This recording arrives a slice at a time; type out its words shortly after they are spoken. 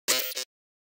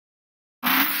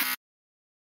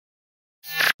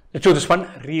Let's do this one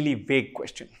really vague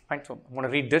question. Fine. So I'm going to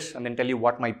read this and then tell you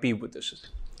what my P with this is.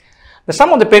 The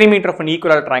sum of the perimeter of an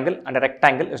equilateral triangle and a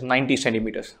rectangle is 90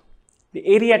 centimeters. The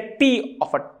area T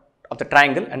of the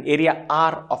triangle and area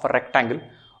R of a rectangle,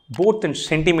 both in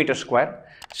centimeter square,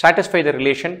 satisfy the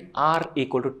relation R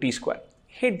equal to T square.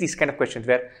 I hate these kind of questions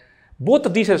where both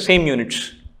of these are the same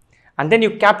units and then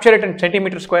you capture it in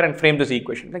centimeter square and frame this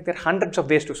equation. Like there are hundreds of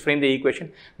ways to frame the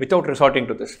equation without resorting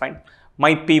to this. Fine.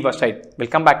 My P was side. We'll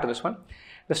come back to this one.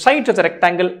 The sides of the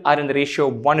rectangle are in the ratio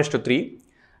 1:3.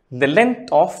 The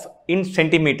length of in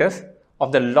centimeters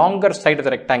of the longer side of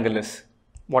the rectangle is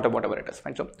whatever it is.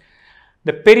 Fine. So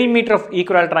the perimeter of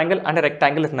equilateral triangle and a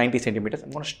rectangle is 90 centimeters.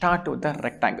 I'm going to start with the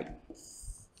rectangle.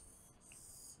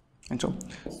 And so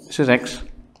this is x,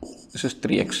 this is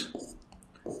 3x,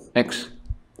 x,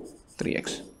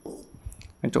 3x.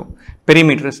 And so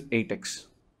perimeter is 8x.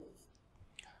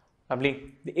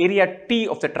 Lovely. The area T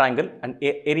of the triangle and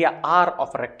area R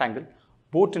of a rectangle,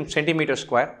 both in centimeter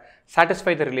square,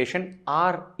 satisfy the relation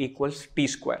R equals T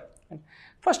square. And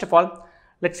first of all,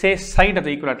 let's say side of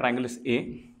the equilateral triangle is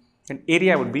A, and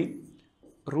area would be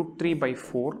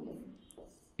 √3/4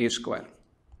 A square.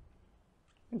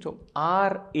 And so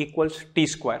R equals T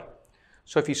square.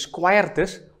 So if you square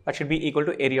this, that should be equal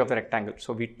to area of the rectangle.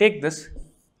 So we take this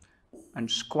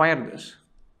and square this.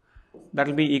 That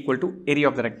will be equal to area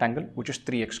of the rectangle, which is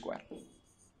 3x square.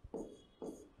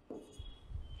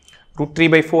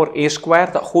 √3/4 A square,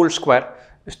 the whole square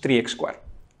is 3x square.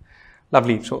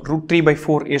 Lovely. So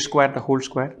 √3/4 A square, the whole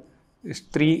square is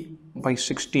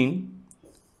 3/16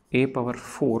 A power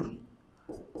 4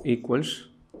 equals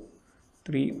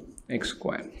 3x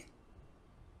square.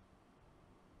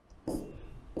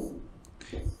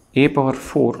 A power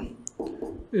 4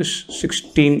 is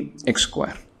 16x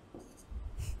square,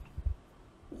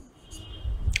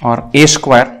 or A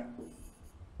square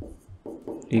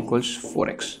equals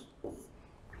 4x.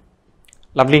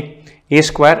 Lovely. A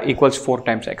square equals 4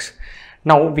 times x.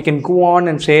 Now we can go on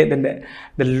and say that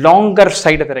the longer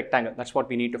side of the rectangle, that's what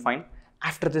we need to find.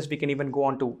 After this, we can even go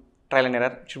on to trial and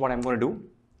error, which is what I'm going to do.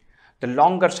 The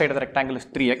longer side of the rectangle is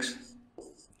 3x.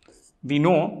 We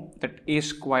know that A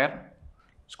square,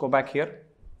 let's go back here.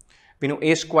 We know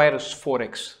A square is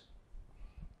 4x.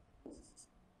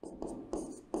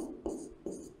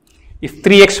 If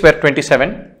 3x were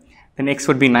 27, then x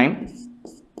would be 9.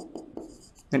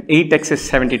 Then 8x is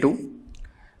 72.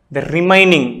 The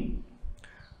remaining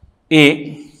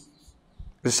A,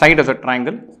 the side of the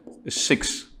triangle, is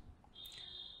 6.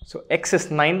 So x is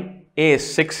 9, A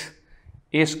is 6,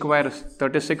 A square is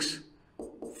 36,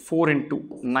 4 into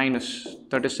 9 is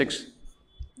 36.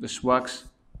 This works,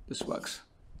 this works.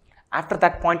 After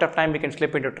that point of time, we can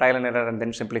slip into trial and error and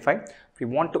then simplify. If we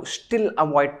want to still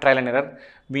avoid trial and error,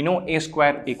 we know A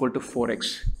square equal to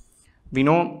 4x. We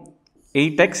know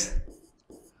 8x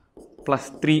plus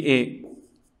 3a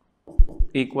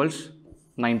equals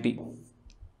 90.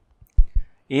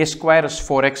 A square is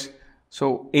 4x,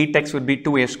 so 8x would be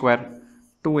 2a square.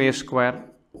 2a square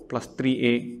plus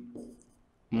 3a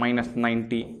minus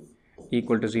 90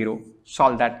 equal to 0.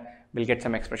 Solve that. We'll get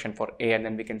some expression for A and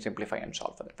then we can simplify and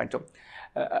solve for that. Fine. So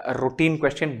a routine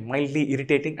question, mildly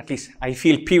irritating, at least I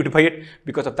feel peeved by it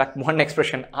because of that one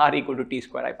expression R equal to T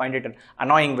square. I find it an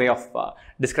annoying way of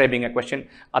describing a question,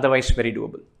 otherwise very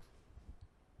doable.